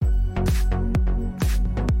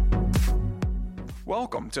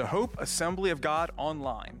Welcome to Hope Assembly of God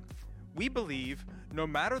Online. We believe no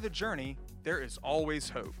matter the journey, there is always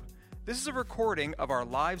hope. This is a recording of our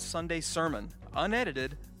live Sunday sermon,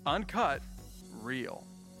 unedited, uncut, real.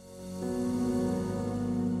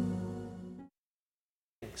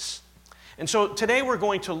 And so today we're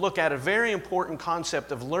going to look at a very important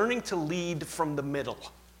concept of learning to lead from the middle.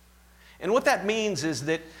 And what that means is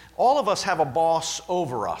that all of us have a boss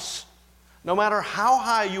over us. No matter how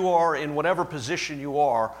high you are in whatever position you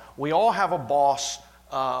are, we all have a boss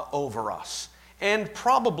over us. And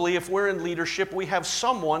probably if we're in leadership, we have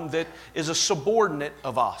someone that is a subordinate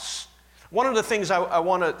of us. One of the things I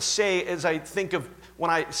want to say as I think of when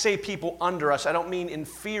I say people under us, I don't mean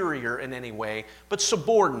inferior in any way, but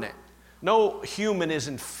subordinate. No human is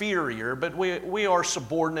inferior, but we are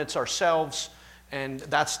subordinates ourselves, and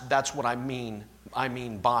that's what I mean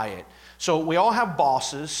by it. So we all have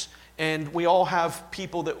bosses, and we all have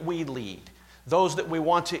people that we lead. Those that we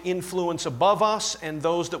want to influence above us, and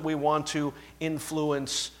those that we want to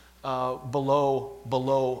influence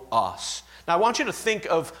below us. Now I want you to think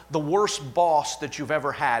of the worst boss that you've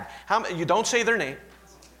ever had. You don't say their name.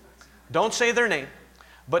 Don't say their name.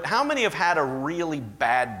 But how many have had a really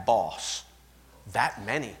bad boss? That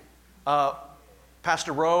many.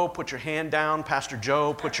 Pastor Rowe, put your hand down. Pastor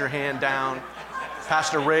Joe, put your hand down.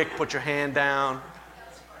 Pastor Rick, put your hand down.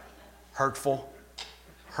 Hurtful.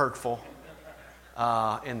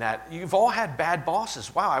 In that you've all had bad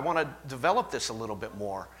bosses. Wow, I want to develop this a little bit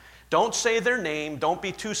more. Don't say their name. Don't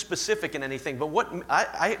be too specific in anything. But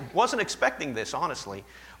I wasn't expecting this, honestly.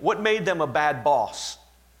 What made them a bad boss?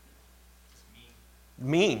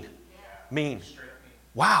 Mean.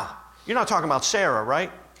 Wow. You're not talking about Sarah,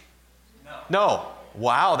 right? No.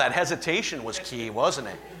 Wow, that hesitation was key, wasn't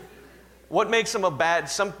it? What makes them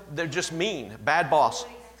they're just mean. Bad boss.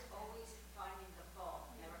 Always finding the fault,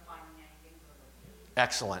 never finding anything good.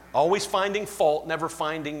 Excellent. Always finding fault, never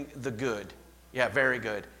finding the good. Yeah, very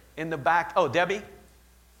good. In the back, Debbie? Seniority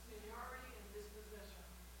and disposition.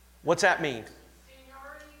 What's that mean?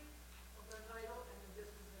 Seniority of the title and the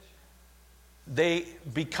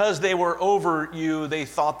disposition. Because they were over you, they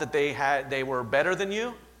thought that they were better than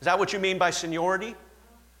you? Is that what you mean by seniority?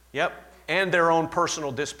 Yep. And their own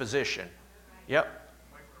personal disposition. Yep.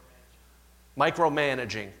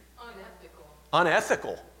 Micromanaging.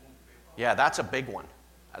 Unethical. Yeah, that's a big one.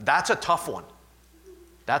 That's a tough one.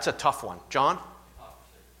 John?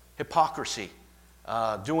 Hypocrisy.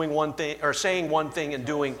 Doing one thing or saying one thing and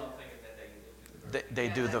doing. They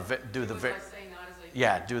do the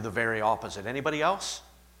very opposite. Anybody else?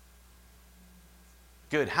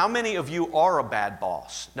 Good. How many of you are a bad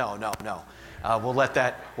boss? No. We'll let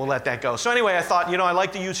that go. So anyway, I thought, I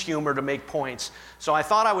like to use humor to make points. So I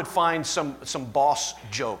thought I would find some boss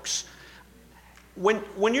jokes.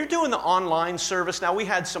 When you're doing the online service, now we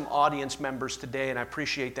had some audience members today, and I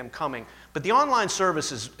appreciate them coming. But the online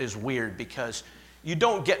service is weird because you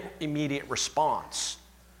don't get immediate response.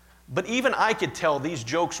 But even I could tell these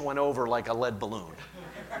jokes went over like a lead balloon.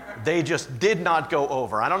 They just did not go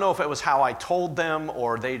over. I don't know if it was how I told them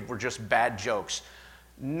or they were just bad jokes.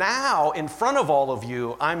 Now, in front of all of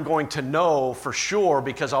you, I'm going to know for sure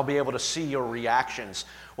because I'll be able to see your reactions.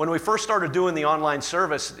 When we first started doing the online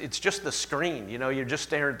service, it's just the screen. You're just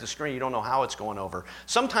staring at the screen. You don't know how it's going over.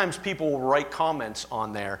 Sometimes people will write comments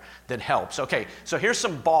on there that helps. Okay, so here's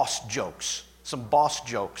some boss jokes.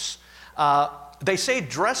 They say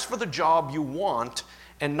dress for the job you want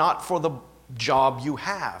and not for the job you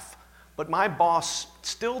have. But my boss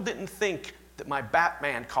still didn't think that my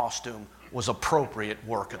Batman costume was appropriate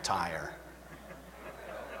work attire.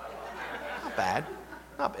 Not bad.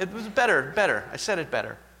 It was better. I said it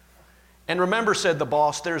better. And remember, said the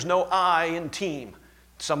boss, there's no I in team.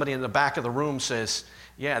 Somebody in the back of the room says,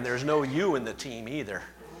 yeah, there's no you in the team either.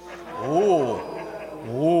 Ooh,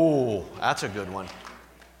 that's a good one.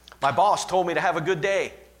 My boss told me to have a good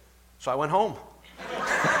day, so I went home.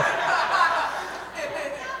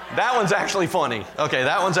 That one's actually funny. Okay,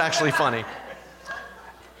 that one's actually funny.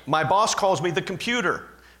 My boss calls me the computer,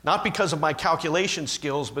 not because of my calculation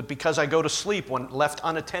skills, but because I go to sleep when left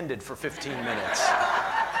unattended for 15 minutes.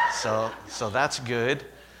 So that's good.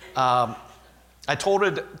 I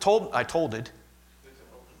told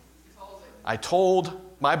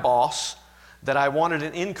my boss that I wanted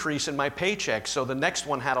an increase in my paycheck, so the next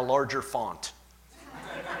one had a larger font.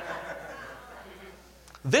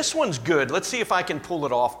 This one's good. Let's see if I can pull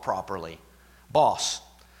it off properly. Boss,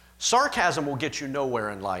 sarcasm will get you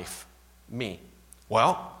nowhere in life. Me.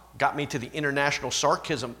 Well, got me to the International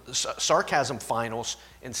Sarcasm Finals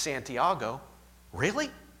in Santiago.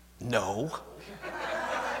 Really? No.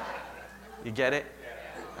 You get it?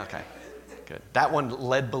 Okay. Good. That one,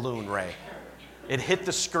 lead balloon, Ray. It hit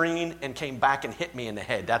the screen and came back and hit me in the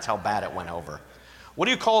head. That's how bad it went over. What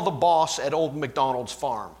do you call the boss at Old McDonald's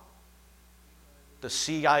farm? The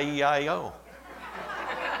CIEIO.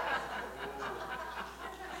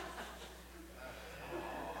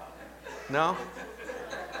 No?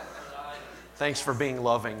 Thanks for being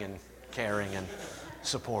loving and caring and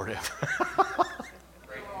supportive.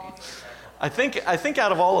 I think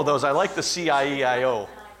out of all of those, I like the CIEIO.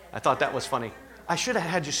 I thought that was funny. I should have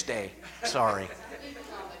had you stay. Sorry.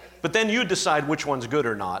 But then you decide which one's good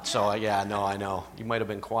or not. So yeah, no, I know. You might have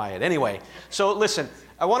been quiet. Anyway, so listen,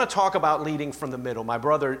 I want to talk about leading from the middle. My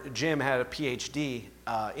brother Jim had a PhD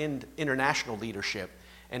in international leadership,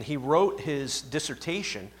 and he wrote his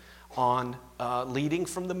dissertation on leading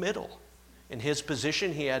from the middle. In his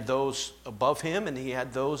position, he had those above him, and he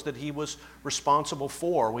had those that he was responsible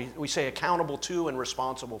for. We say accountable to and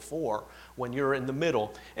responsible for when you're in the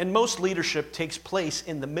middle. And most leadership takes place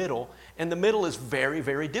in the middle, and the middle is very,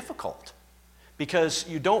 very difficult because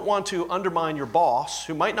you don't want to undermine your boss,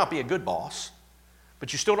 who might not be a good boss,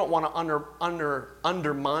 but you still don't want to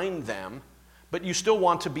undermine them, but you still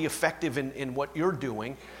want to be effective in what you're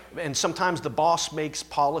doing. And sometimes the boss makes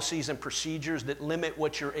policies and procedures that limit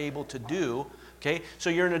what you're able to do, okay? So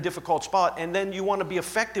you're in a difficult spot, and then you want to be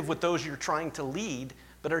effective with those you're trying to lead,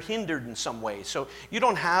 but are hindered in some ways. So you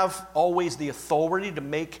don't have always the authority to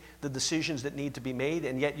make the decisions that need to be made,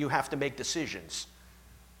 and yet you have to make decisions.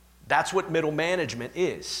 That's what middle management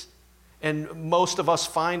is. And most of us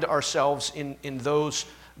find ourselves in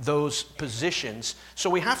those positions. So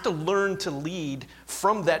we have to learn to lead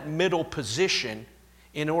from that middle position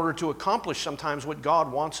in order to accomplish sometimes what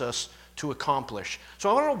God wants us to accomplish. So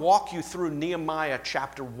I want to walk you through Nehemiah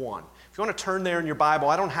chapter 1. If you want to turn there in your Bible,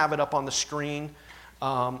 I don't have it up on the screen,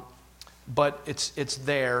 but it's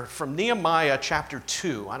there. From Nehemiah chapter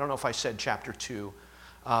 2. I don't know if I said chapter 2.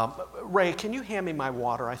 Ray, can you hand me my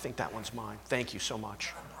water? I think that one's mine. Thank you so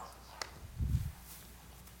much.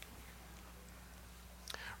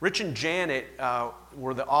 Rich and Janet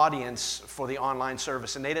were the audience for the online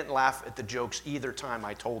service, and they didn't laugh at the jokes either time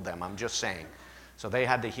I told them. I'm just saying. So they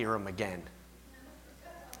had to hear them again.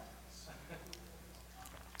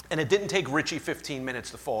 And it didn't take Richie 15 minutes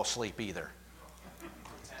to fall asleep either.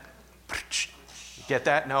 Get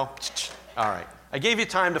that? No? All right. I gave you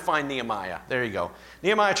time to find Nehemiah. There you go.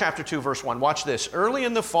 Nehemiah chapter 2, verse 1. Watch this. Early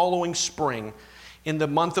in the following spring, in the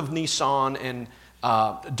month of Nisan, and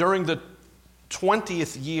during the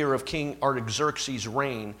 20th year of King Artaxerxes'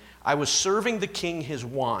 reign, I was serving the king his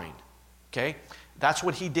wine. Okay? That's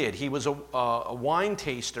what he did. He was a wine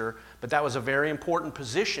taster, but that was a very important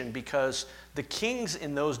position because the kings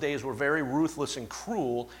in those days were very ruthless and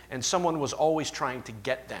cruel, and someone was always trying to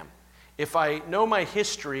get them. If I know my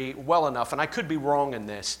history well enough, and I could be wrong in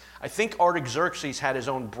this, I think Artaxerxes had his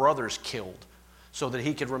own brothers killed so that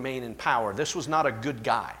he could remain in power. This was not a good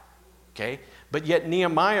guy. Okay? But yet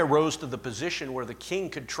Nehemiah rose to the position where the king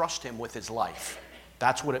could trust him with his life.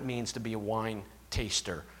 That's what it means to be a wine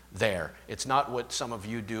taster there. It's not what some of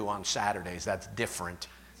you do on Saturdays. That's different.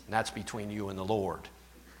 And that's between you and the Lord.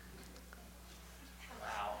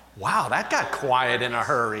 Wow, that got quiet in a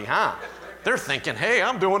hurry, huh? They're thinking, hey,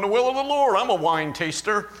 I'm doing the will of the Lord. I'm a wine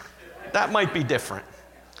taster. That might be different.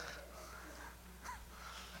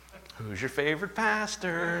 Who's your favorite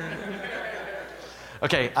pastor?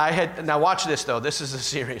 Okay, now watch this though, this is the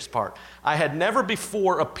serious part. I had never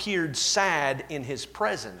before appeared sad in his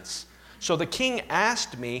presence. So the king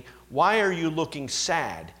asked me, why are you looking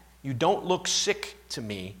sad? You don't look sick to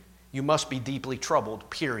me. You must be deeply troubled,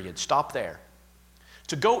 period. Stop there.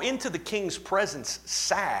 To go into the king's presence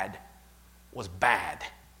sad was bad.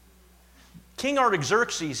 King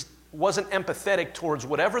Artaxerxes wasn't empathetic towards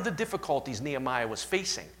whatever the difficulties Nehemiah was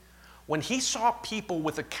facing. When he saw people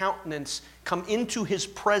with a countenance come into his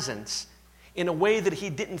presence in a way that he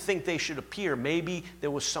didn't think they should appear, maybe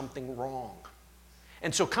there was something wrong.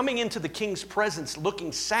 And so coming into the king's presence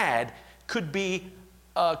looking sad could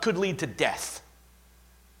lead to death.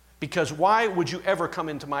 Because why would you ever come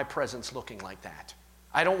into my presence looking like that?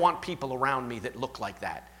 I don't want people around me that look like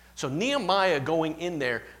that. So Nehemiah going in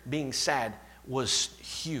there being sad was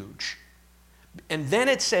huge. And then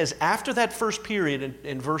it says, after that first period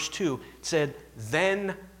in verse 2, it said,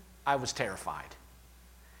 then I was terrified.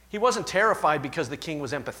 He wasn't terrified because the king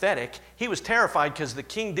was empathetic. He was terrified because the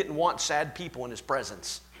king didn't want sad people in his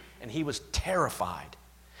presence. And he was terrified.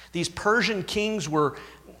 These Persian kings were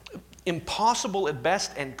impossible at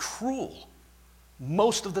best and cruel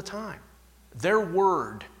most of the time. Their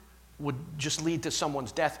word would just lead to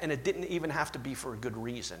someone's death, and it didn't even have to be for a good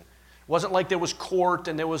reason. It wasn't like there was court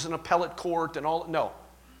and there was an appellate court and all. No.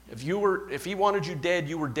 If he wanted you dead,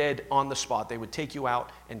 you were dead on the spot. They would take you out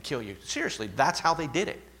and kill you. Seriously, that's how they did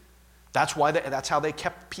it. That's how they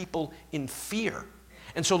kept people in fear.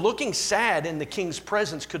 And so looking sad in the king's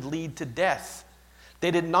presence could lead to death.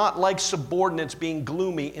 They did not like subordinates being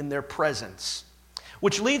gloomy in their presence.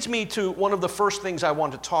 Which leads me to one of the first things I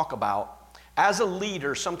want to talk about. As a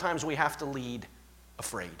leader, sometimes we have to lead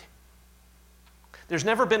afraid. There's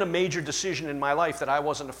never been a major decision in my life that I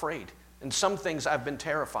wasn't afraid. And some things I've been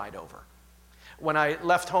terrified over. When I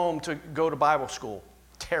left home to go to Bible school,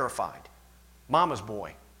 terrified. Mama's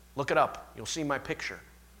boy, look it up. You'll see my picture.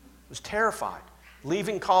 Was terrified.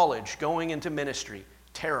 Leaving college, going into ministry,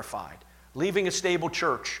 terrified. Leaving a stable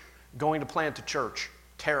church, going to plant a church,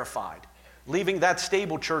 terrified. Leaving that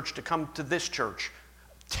stable church to come to this church,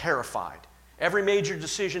 terrified. Every major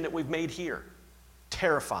decision that we've made here,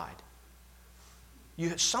 terrified.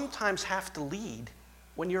 You sometimes have to lead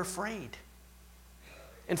when you're afraid.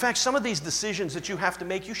 In fact, some of these decisions that you have to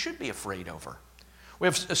make, you should be afraid over. We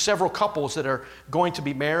have several couples that are going to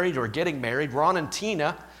be married or getting married. Ron and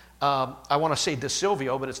Tina, I want to say De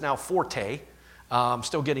Silvio, but it's now Forte. I'm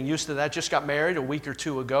still getting used to that. Just got married a week or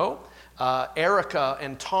two ago. Erica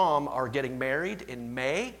and Tom are getting married in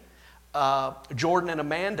May. Jordan and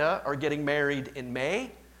Amanda are getting married in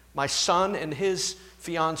May. My son and his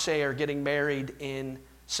fiance are getting married in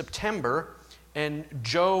September. And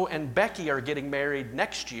Joe and Becky are getting married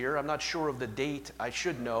next year. I'm not sure of the date. I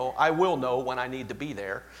should know. I will know when I need to be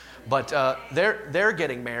there. But they're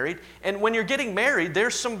getting married. And when you're getting married,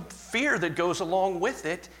 there's some fear that goes along with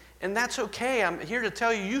it. And that's okay. I'm here to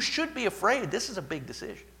tell you, you should be afraid. This is a big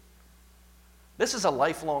decision. This is a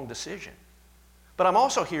lifelong decision. But I'm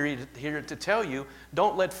also here to tell you,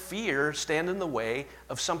 don't let fear stand in the way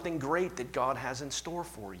of something great that God has in store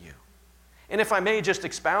for you. And if I may just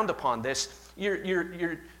expound upon this,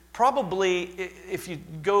 you're probably, if you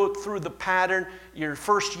go through the pattern, your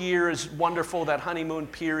first year is wonderful, that honeymoon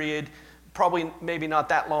period, probably maybe not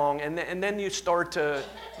that long, and then you start to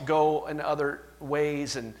go in other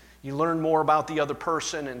ways, and you learn more about the other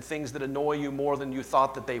person and things that annoy you more than you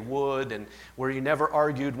thought that they would, and where you never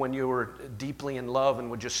argued when you were deeply in love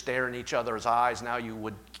and would just stare in each other's eyes. Now you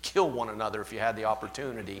would kill one another if you had the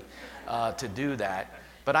opportunity to do that.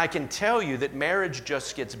 But I can tell you that marriage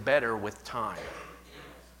just gets better with time,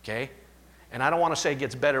 okay? And I don't want to say it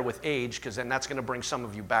gets better with age, because then that's going to bring some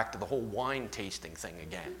of you back to the whole wine tasting thing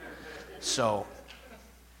again. So,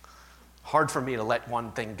 hard for me to let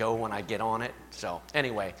one thing go when I get on it. So,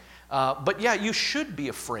 anyway. But yeah, you should be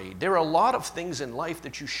afraid. There are a lot of things in life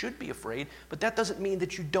that you should be afraid, but that doesn't mean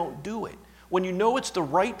that you don't do it. When you know it's the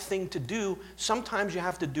right thing to do, sometimes you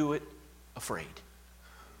have to do it afraid.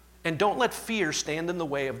 And don't let fear stand in the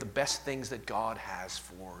way of the best things that God has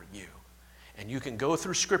for you. And you can go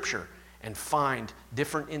through Scripture and find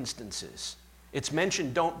different instances. It's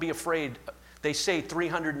mentioned, don't be afraid. They say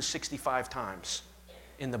 365 times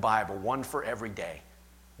in the Bible, one for every day.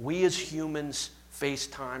 We as humans face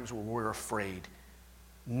times where we're afraid.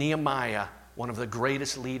 Nehemiah, one of the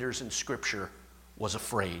greatest leaders in Scripture, was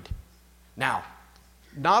afraid. Now,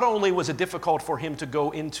 not only was it difficult for him to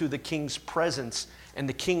go into the king's presence, and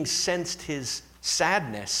the king sensed his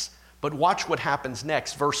sadness, but watch what happens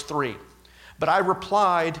next, verse 3. But I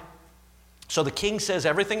replied, so the king says,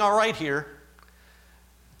 everything all right here?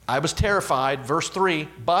 I was terrified, verse 3,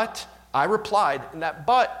 but I replied, and that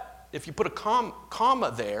but, if you put a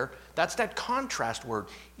comma there, that's that contrast word.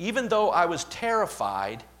 Even though I was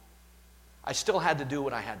terrified, I still had to do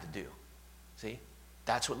what I had to do. See?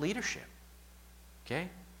 That's what leadership. Okay?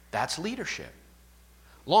 That's leadership.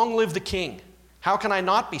 Long live the king. How can I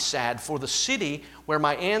not be sad? For the city where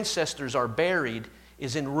my ancestors are buried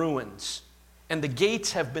is in ruins, and the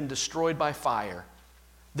gates have been destroyed by fire.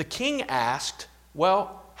 The king asked,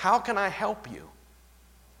 well, how can I help you?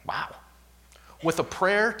 Wow. With a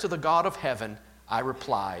prayer to the God of heaven, I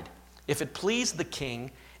replied, if it please the king,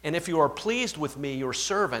 and if you are pleased with me, your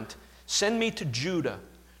servant, send me to Judah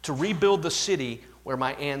to rebuild the city where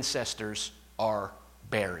my ancestors are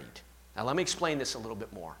buried. Now let me explain this a little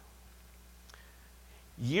bit more.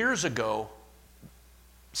 Years ago,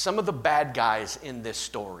 some of the bad guys in this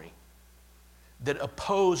story that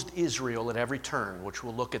opposed Israel at every turn, which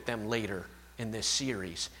we'll look at them later in this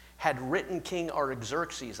series, had written King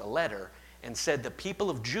Artaxerxes a letter and said the people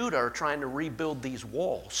of Judah are trying to rebuild these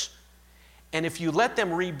walls. And if you let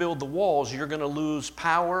them rebuild the walls, you're going to lose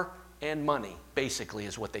power and money, basically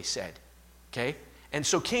is what they said. Okay? And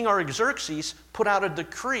so King Artaxerxes put out a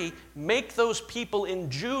decree, make those people in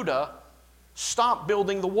Judah stop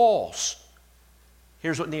building the walls.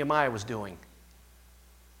 Here's what Nehemiah was doing.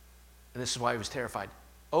 And this is why he was terrified.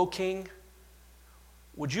 O king,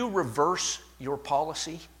 would you reverse your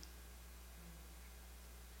policy?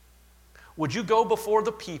 Would you go before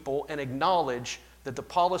the people and acknowledge that the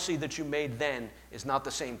policy that you made then is not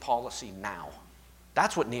the same policy now?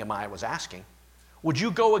 That's what Nehemiah was asking. Would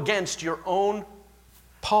you go against your own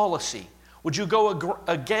policy? Would you go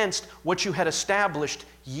against what you had established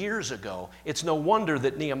years ago? It's no wonder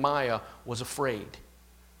that Nehemiah was afraid.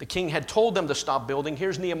 The king had told them to stop building.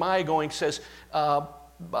 Here's Nehemiah going, says, I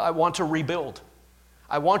want to rebuild.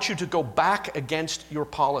 I want you to go back against your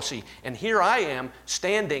policy. And here I am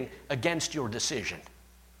standing against your decision,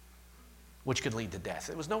 which could lead to death.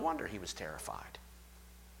 It was no wonder he was terrified.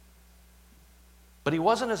 But he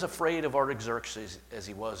wasn't as afraid of Artaxerxes as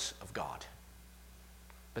he was of God,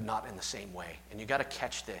 but not in the same way. And you got to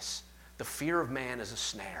catch this. The fear of man is a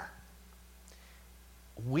snare.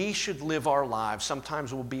 We should live our lives.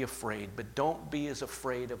 Sometimes we'll be afraid, but don't be as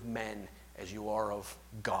afraid of men as you are of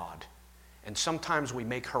God. And sometimes we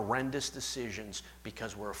make horrendous decisions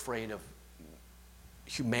because we're afraid of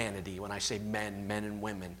humanity. When I say men and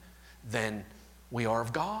women, then we are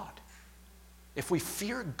of God. If we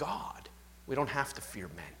fear God, we don't have to fear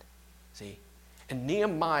men. See? And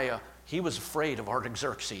Nehemiah, he was afraid of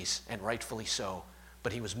Artaxerxes, and rightfully so,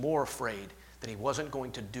 but he was more afraid that he wasn't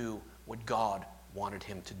going to do what God wanted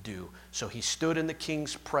him to do. So he stood in the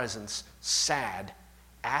king's presence, sad,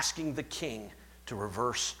 asking the king to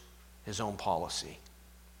reverse his own policy.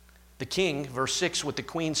 The king, verse 6, with the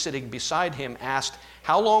queen sitting beside him, asked,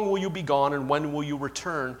 "How long will you be gone, and when will you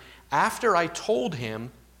return?" After I told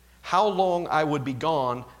him how long I would be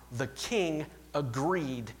gone, the king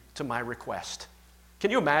agreed to my request. Can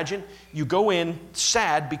you imagine? You go in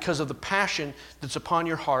sad because of the passion that's upon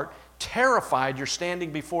your heart, terrified you're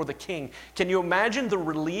standing before the king. Can you imagine the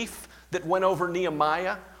relief that went over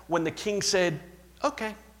Nehemiah when the king said,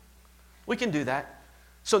 "Okay, we can do that"?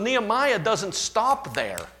 So Nehemiah doesn't stop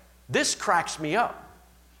there. This cracks me up.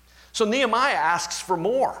 So Nehemiah asks for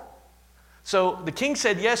more. So the king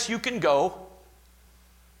said, "Yes, you can go."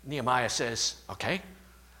 Nehemiah says, "Okay."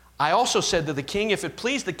 I also said to the king, "If it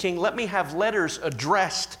please the king, let me have letters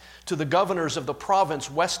addressed to the governors of the province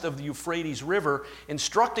west of the Euphrates River,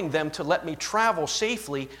 instructing them to let me travel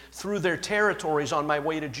safely through their territories on my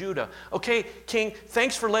way to Judah." Okay, king,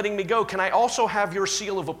 thanks for letting me go. Can I also have your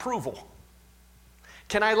seal of approval?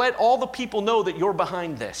 Can I let all the people know that you're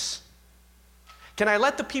behind this? Can I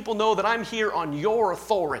let the people know that I'm here on your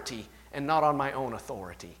authority and not on my own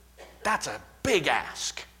authority? That's a big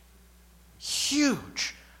ask.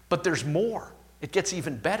 Huge. But there's more. It gets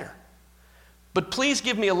even better. "But please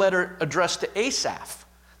give me a letter addressed to Asaph,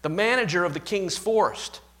 the manager of the king's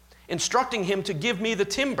forest, instructing him to give me the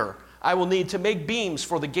timber I will need to make beams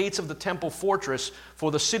for the gates of the temple fortress,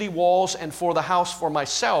 for the city walls, and for the house for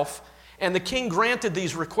myself." And the king granted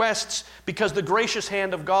these requests because the gracious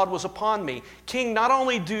hand of God was upon me. "King, not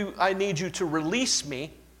only do I need you to release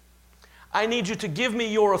me, I need you to give me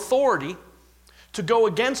your authority to go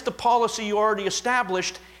against the policy you already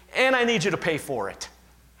established, and I need you to pay for it."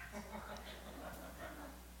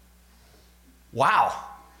 Wow,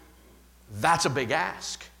 that's a big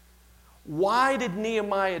ask. Why did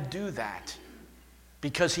Nehemiah do that?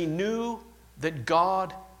 Because he knew that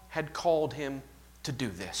God had called him to do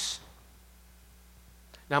this.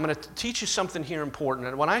 Now I'm going to teach you something here important.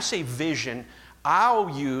 And when I say vision,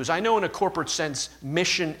 I know in a corporate sense,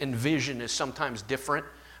 mission and vision is sometimes different,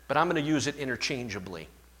 but I'm going to use it interchangeably.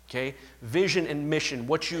 Okay? Vision and mission,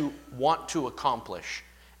 what you want to accomplish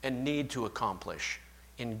and need to accomplish.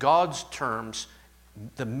 In God's terms,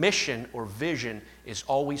 the mission or vision is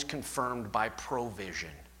always confirmed by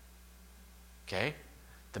provision. Okay?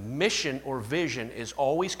 The mission or vision is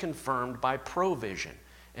always confirmed by provision.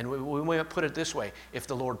 And we might put it this way: if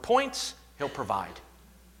the Lord points, He'll provide.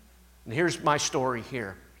 And here's my story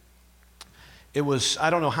here. It was, I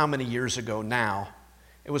don't know how many years ago now.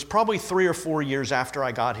 It was probably 3 or 4 years after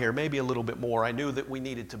I got here, maybe a little bit more. I knew that we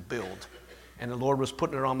needed to build. And the Lord was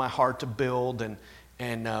putting it on my heart to build. And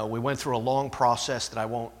we went through a long process that I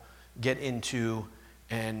won't get into.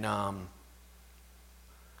 And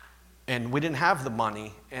we didn't have the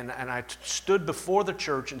money. And I stood before the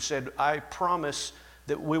church and said, "I promise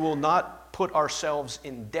that we will not put ourselves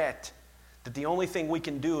in debt, that the only thing we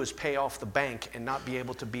can do is pay off the bank and not be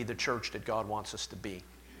able to be the church that God wants us to be."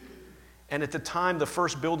 And at the time, the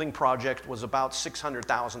first building project was about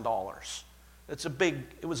 $600,000.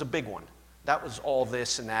 It was a big one. That was all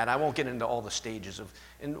this and that. I won't get into all the stages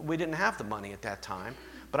and we didn't have the money at that time,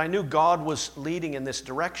 but I knew God was leading in this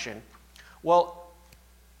direction. Well,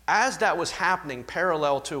 as that was happening,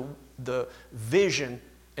 parallel to the vision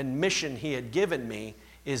and mission He had given me,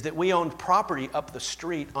 is that we owned property up the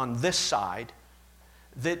street on this side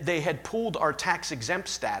that they had pulled our tax-exempt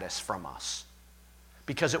status from us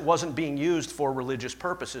because it wasn't being used for religious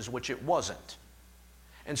purposes, which it wasn't.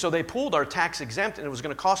 And so they pulled our tax-exempt, and it was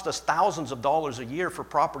going to cost us thousands of dollars a year for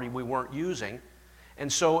property we weren't using.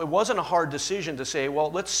 And so it wasn't a hard decision to say,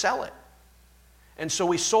 well, let's sell it. And so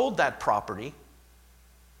we sold that property,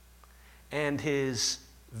 and his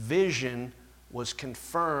vision was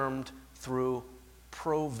confirmed through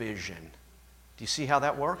provision. Do you see how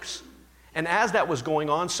that works? And as that was going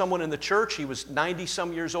on, someone in the church, he was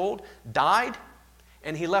 90-some years old, died,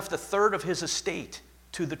 and he left a third of his estate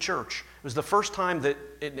to the church. It was the first time that,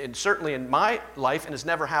 and certainly in my life, and it's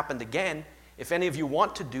never happened again. If any of you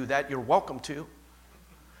want to do that, you're welcome to,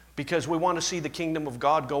 because we want to see the kingdom of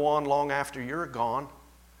God go on long after you're gone.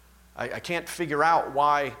 I can't figure out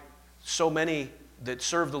why so many that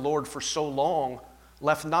served the Lord for so long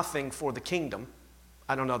left nothing for the kingdom.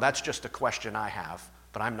 I don't know, that's just a question I have,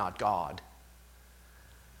 but I'm not God.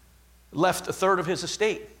 Left a third of his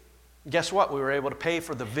estate. Guess what? We were able to pay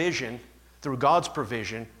for the vision through God's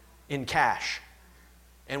provision in cash.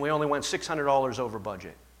 And we only went $600 over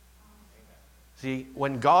budget. See,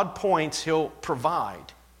 when God points, he'll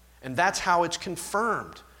provide. And that's how it's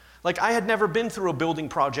confirmed. Like, I had never been through a building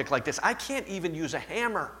project like this. I can't even use a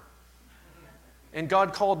hammer. And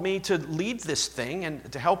God called me to lead this thing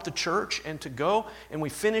and to help the church and to go. And we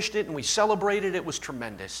finished it and we celebrated. It was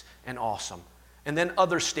tremendous and awesome. And then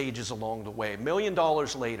other stages along the way. $1 million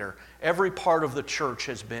later, every part of the church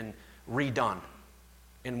has been redone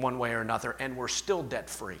in one way or another. And we're still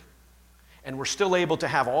debt-free. And we're still able to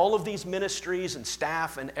have all of these ministries and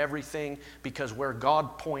staff and everything, because where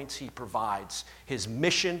God points, he provides. His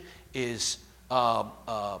mission is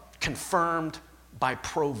confirmed by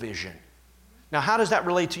provision. Now, how does that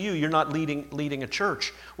relate to you? You're not leading a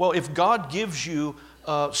church. Well, if God gives you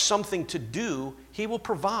something to do, he will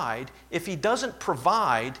provide. If he doesn't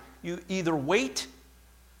provide, you either wait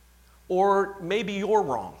or maybe you're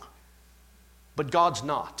wrong. But God's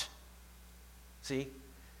not. See?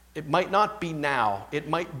 It might not be now, it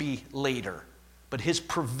might be later, but his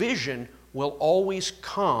provision will always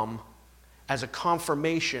come as a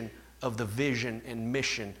confirmation of the vision and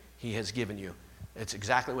mission he has given you. It's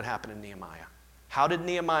exactly what happened in Nehemiah. How did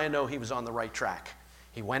Nehemiah know he was on the right track?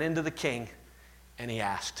 He went into the king and he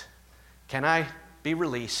asked, "Can I be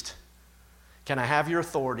released? Can I have your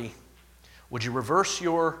authority? Would you reverse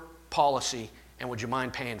your policy, and would you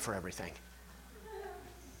mind paying for everything?"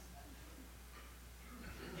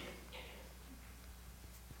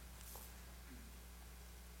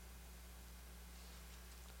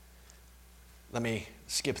 Let me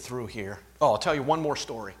skip through here. Oh, I'll tell you one more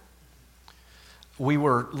story. We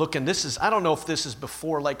were looking, I don't know if this is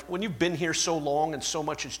before, like when you've been here so long and so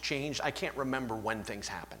much has changed, I can't remember when things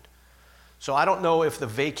happened. So I don't know if the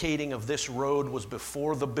vacating of this road was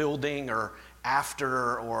before the building or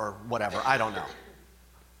after or whatever. I don't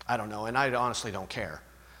know, and I honestly don't care.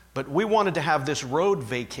 But we wanted to have this road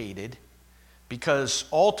vacated because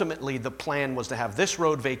ultimately the plan was to have this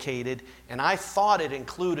road vacated, and I thought it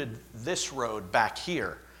included this road back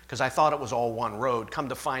here because I thought it was all one road. Come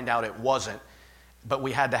to find out it wasn't, but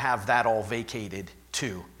we had to have that all vacated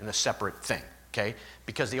too in a separate thing, okay?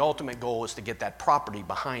 Because the ultimate goal is to get that property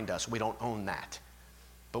behind us. We don't own that,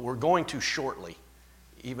 but we're going to shortly,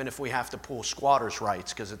 even if we have to pull squatters'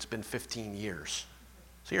 rights because it's been 15 years.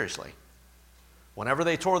 Seriously. Whenever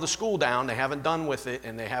they tore the school down, they haven't done with it,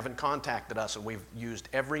 and they haven't contacted us, and we've used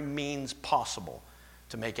every means possible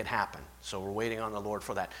to make it happen. So we're waiting on the Lord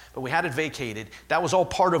for that. But we had it vacated. That was all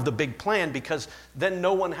part of the big plan, because then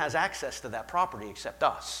no one has access to that property except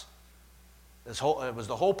us. It was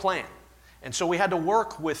the whole plan. And so we had to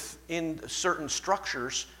work within certain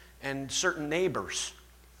structures and certain neighbors.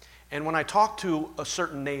 And when I talked to a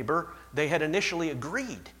certain neighbor, they had initially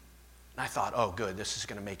agreed. And I thought, oh, good, this is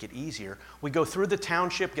going to make it easier. We go through the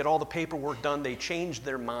township, get all the paperwork done. They changed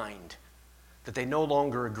their mind, that they no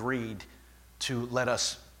longer agreed to let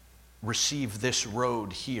us receive this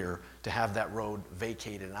road here, to have that road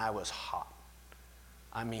vacated. And I was hot.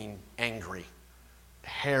 I mean, angry.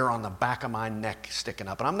 Hair on the back of my neck sticking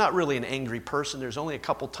up. And I'm not really an angry person. There's only a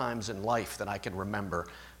couple times in life that I can remember.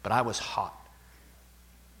 But I was hot.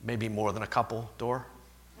 Maybe more than a couple, Dor?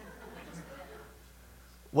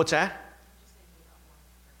 What's that?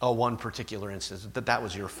 Oh, one particular instance. That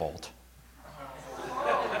was your fault.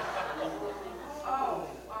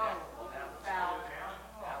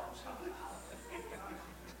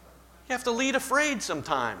 You have to lead afraid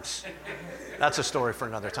sometimes. That's a story for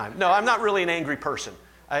another time. No, I'm not really an angry person.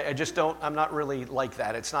 I just don't, I'm not really like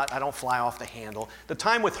that. I don't fly off the handle. The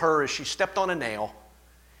time with her is she stepped on a nail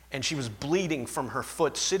and she was bleeding from her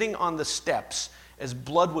foot, sitting on the steps as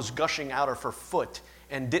blood was gushing out of her foot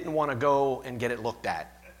and didn't want to go and get it looked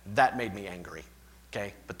at. That made me angry,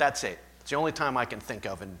 okay? But that's it. It's the only time I can think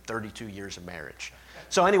of in 32 years of marriage.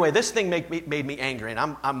 So anyway, this thing made me angry, and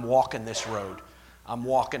I'm walking this road. I'm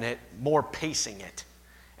walking it, more pacing it.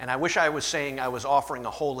 And I wish I was saying I was offering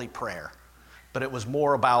a holy prayer, but it was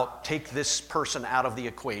more about take this person out of the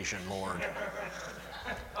equation, Lord.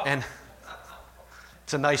 And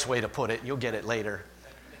it's a nice way to put it. You'll get it later.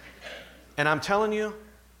 And I'm telling you,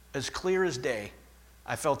 as clear as day,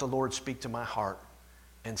 I felt the Lord speak to my heart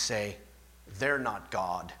and say, they're not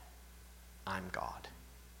God, I'm God.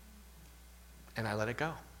 And I let it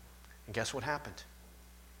go. And guess what happened?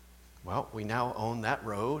 Well, we now own that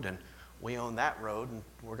road, and we own that road, and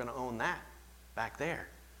we're going to own that back there.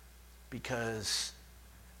 Because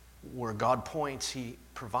where God points, he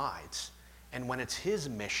provides. And when it's his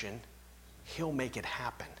mission, he'll make it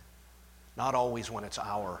happen. Not always when it's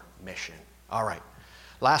our mission. All right,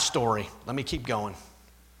 last story. Let me keep going.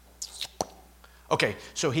 Okay,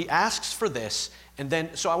 so he asks for this, and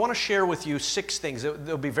then, so I want to share with you 6 things.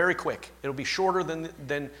 They'll be very quick. It'll be shorter than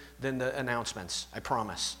the announcements, I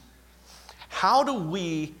promise. How do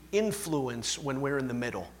we influence when we're in the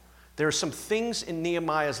middle? There are some things in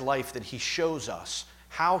Nehemiah's life that he shows us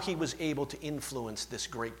how he was able to influence this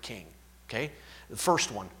great king, okay? The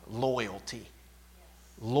first one, loyalty.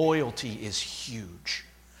 Loyalty is huge.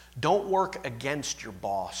 Don't work against your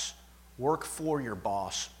boss. Work for your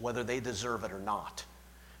boss, whether they deserve it or not.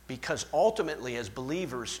 Because ultimately, as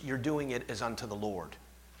believers, you're doing it as unto the Lord.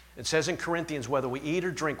 It says in Corinthians, whether we eat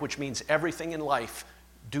or drink, which means everything in life,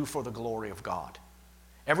 do for the glory of God.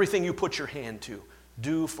 Everything you put your hand to,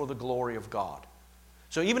 do for the glory of God.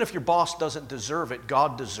 So even if your boss doesn't deserve it,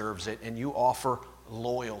 God deserves it, and you offer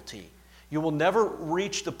loyalty. You will never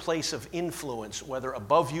reach the place of influence, whether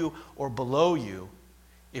above you or below you,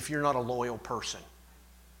 if you're not a loyal person.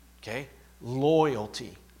 Okay?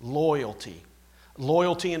 Loyalty. Loyalty.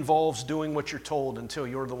 Loyalty involves doing what you're told until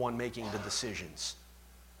you're the one making the decisions.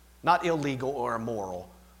 Not illegal or immoral,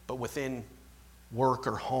 but within work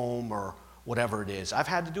or home or whatever it is. I've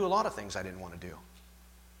had to do a lot of things I didn't want to do.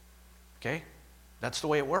 Okay? That's the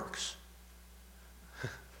way it works.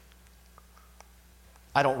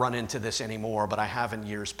 I don't run into this anymore, but I have in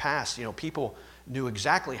years past. You know, people knew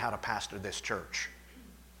exactly how to pastor this church.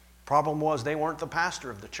 Problem was they weren't the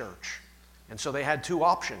pastor of the church. And so they had 2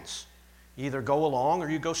 options. You either go along or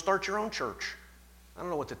you go start your own church. I don't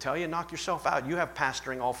know what to tell you. Knock yourself out. You have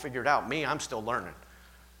pastoring all figured out. Me, I'm still learning.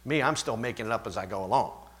 Me, I'm still making it up as I go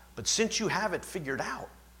along. But since you have it figured out,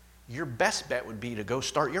 your best bet would be to go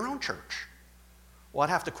start your own church. Well, I'd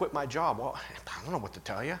have to quit my job. Well, I don't know what to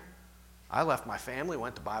tell you. I left my family,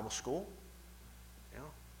 went to Bible school. You know,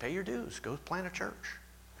 pay your dues. Go plant a church.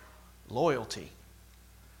 Loyalty.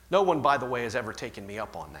 No one, by the way, has ever taken me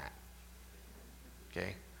up on that.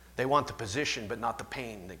 Okay? They want the position, but not the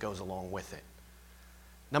pain that goes along with it.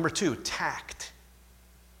 Number 2, tact.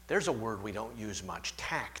 There's a word we don't use much,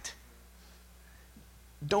 tact.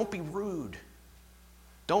 Don't be rude.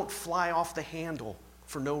 Don't fly off the handle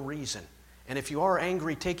for no reason. And if you are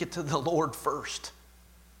angry, take it to the Lord first.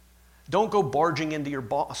 Don't go barging into your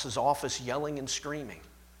boss's office yelling and screaming.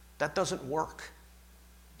 That doesn't work.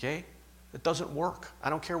 Okay? It doesn't work. I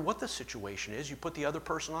don't care what the situation is. You put the other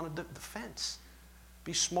person on a defense.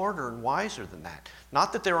 Be smarter and wiser than that.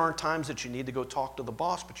 Not that there aren't times that you need to go talk to the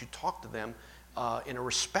boss, but you talk to them in a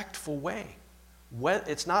respectful way.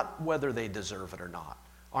 It's not whether they deserve it or not.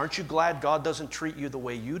 Aren't you glad God doesn't treat you the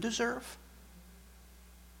way you deserve?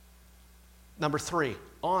 Number 3,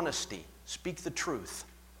 honesty. Speak the truth.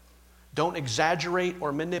 Don't exaggerate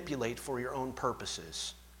or manipulate for your own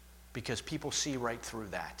purposes, because people see right through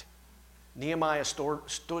that. Nehemiah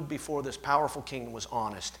stood before this powerful king and was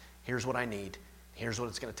honest. Here's what I need. Here's what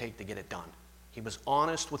it's going to take to get it done. He was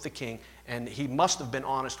honest with the king, and he must have been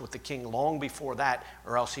honest with the king long before that,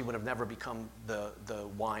 or else he would have never become the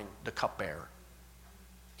cupbearer.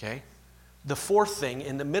 Okay? The 4th thing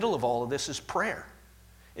in the middle of all of this is prayer.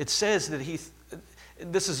 It says that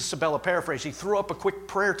this is a Sabella paraphrase, he threw up a quick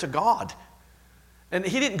prayer to God. And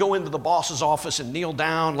he didn't go into the boss's office and kneel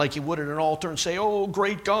down like you would at an altar and say, oh,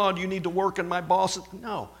 great God, you need to work in my boss.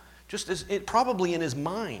 No, just probably in his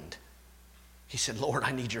mind. He said, Lord,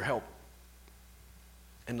 I need your help.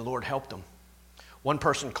 And the Lord helped him. One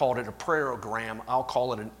person called it a prayerogram. I'll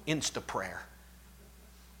call it an insta-prayer.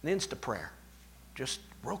 An insta-prayer. Just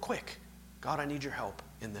real quick. God, I need your help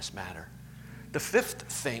in this matter. The 5th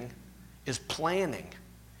thing is planning.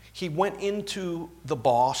 He went into the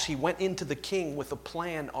boss, he went into the king with a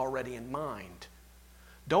plan already in mind.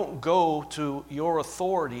 Don't go to your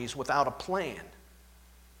authorities without a plan.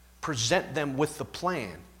 present them with the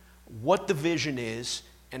plan, what the vision is,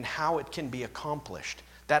 and how it can be accomplished.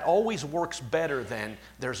 That always works better than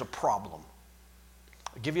there's a problem.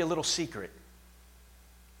 I'll give you a little secret.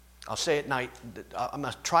 I'll say it I'm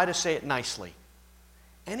going to try to say it nicely.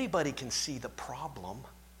 Anybody can see the problem.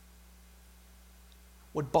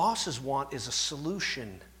 What bosses want is a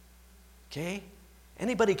solution. Okay?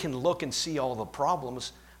 Anybody can look and see all the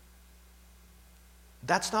problems.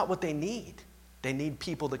 That's not what they need. They need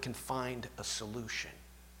people that can find a solution.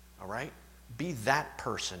 All right? Be that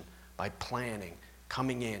person by planning,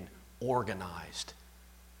 coming in, organized,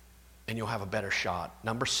 and you'll have a better shot.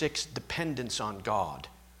 Number 6, dependence on God.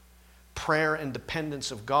 Prayer and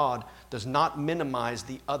dependence of God does not minimize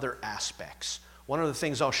the other aspects. One of the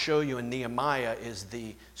things I'll show you in Nehemiah is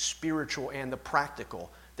the spiritual and the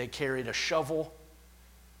practical. They carried a shovel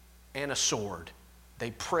and a sword.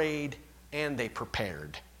 They prayed and they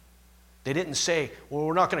prepared. They didn't say, well,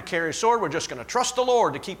 we're not going to carry a sword, we're just going to trust the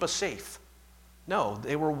Lord to keep us safe. No,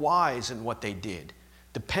 they were wise in what they did.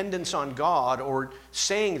 Dependence on God, or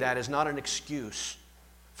saying that, is not an excuse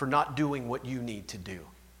for not doing what you need to do.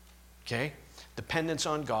 Okay? Dependence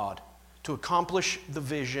on God to accomplish the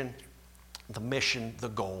vision, the mission, the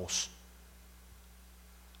goals.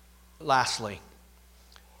 Lastly,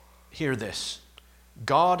 hear this.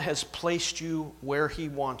 God has placed you where He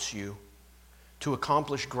wants you to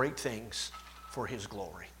accomplish great things for His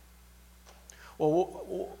glory.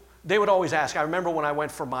 Well, they would always ask, I remember when I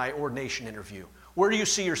went for my ordination interview, where do you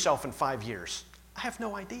see yourself in 5 years? I have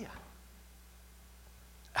no idea.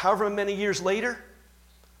 However many years later,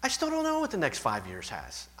 I still don't know what the next 5 years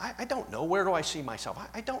has. I don't know. Where do I see myself?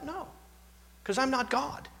 I don't know, because I'm not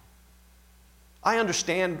God. I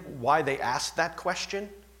understand why they asked that question,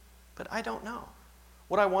 but I don't know.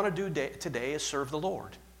 What I want to do today is serve the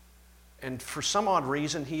Lord. And for some odd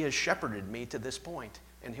reason, He has shepherded me to this point,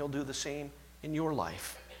 and He'll do the same in your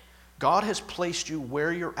life. God has placed you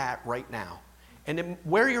where you're at right now. And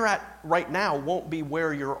where you're at right now won't be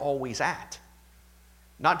where you're always at.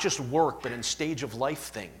 Not just work, but in stage of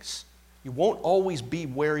life things. You won't always be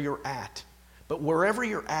where you're at. But wherever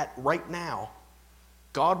you're at right now,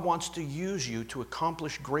 God wants to use you to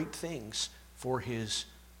accomplish great things for His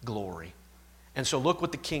glory. And so look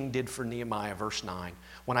what the king did for Nehemiah, verse 9.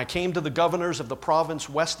 When I came to the governors of the province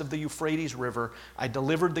west of the Euphrates River, I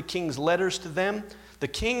delivered the king's letters to them. The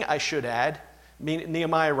king, I should add,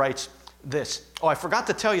 Nehemiah writes this. Oh, I forgot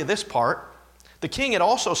to tell you this part. The king had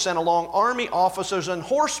also sent along army officers and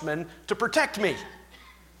horsemen to protect me.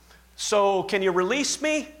 So can you release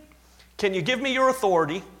me? Can you give me your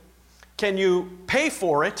authority? Can you pay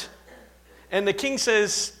for it? And the king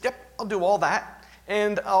says, yep, I'll do all that.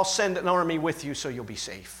 And I'll send an army with you so you'll be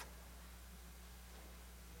safe.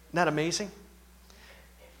 Isn't that amazing?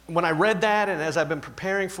 When I read that, and as I've been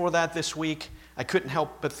preparing for that this week, I couldn't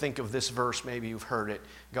help but think of this verse. Maybe you've heard it.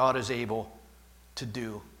 God is able to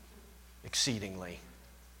do exceedingly,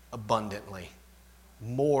 abundantly,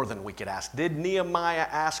 more than we could ask. Did Nehemiah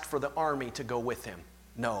ask for the army to go with him?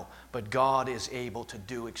 No, but God is able to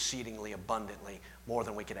do exceedingly abundantly, more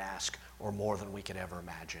than we could ask or more than we could ever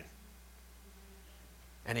imagine.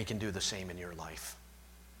 And He can do the same in your life.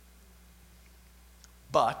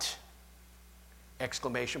 But,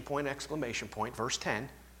 exclamation point, verse 10,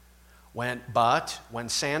 when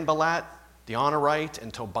Sanballat the Honorite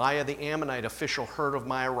and Tobiah the Ammonite official heard of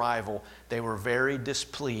my arrival, they were very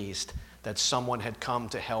displeased that someone had come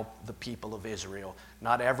to help the people of Israel.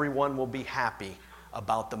 Not everyone will be happy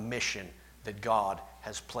about the mission that God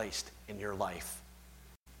has placed in your life.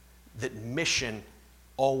 That mission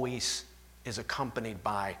always is accompanied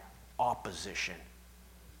by opposition.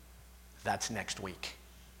 That's next week.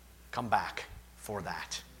 Come back for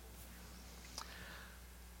that.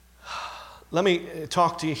 Let me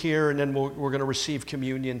talk to you here, and then we're going to receive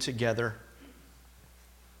communion together.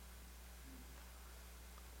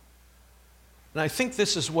 And I think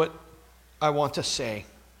this is what I want to say.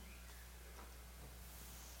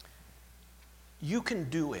 You can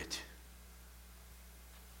do it.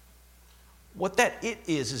 What that it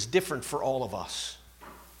is different for all of us.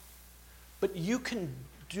 But you can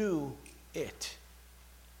do it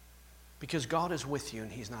because God is with you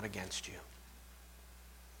and He's not against you.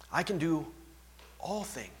 I can do all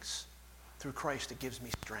things through Christ that gives me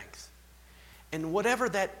strength. And whatever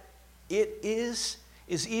that it is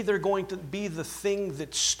either going to be the thing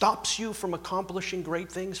that stops you from accomplishing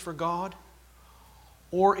great things for God,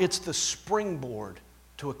 or it's the springboard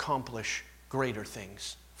to accomplish greater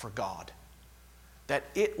things for God. That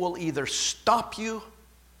it will either stop you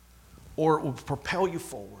or it will propel you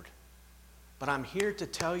forward. But I'm here to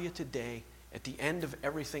tell you today, at the end of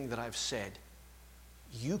everything that I've said,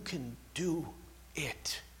 you can do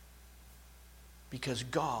it because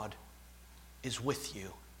God is with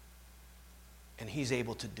you and He's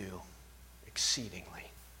able to do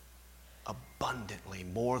exceedingly, abundantly,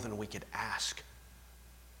 more than we could ask,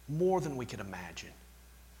 more than we could imagine.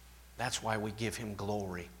 That's why we give Him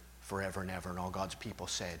glory forever and ever. And all God's people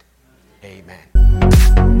said, amen.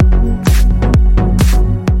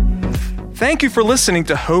 Thank you for listening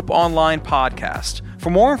to Hope Online Podcast. For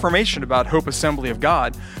more information about Hope Assembly of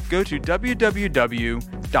God, go to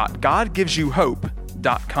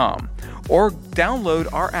www.godgivesyouhope.com or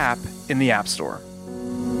download our app in the App Store.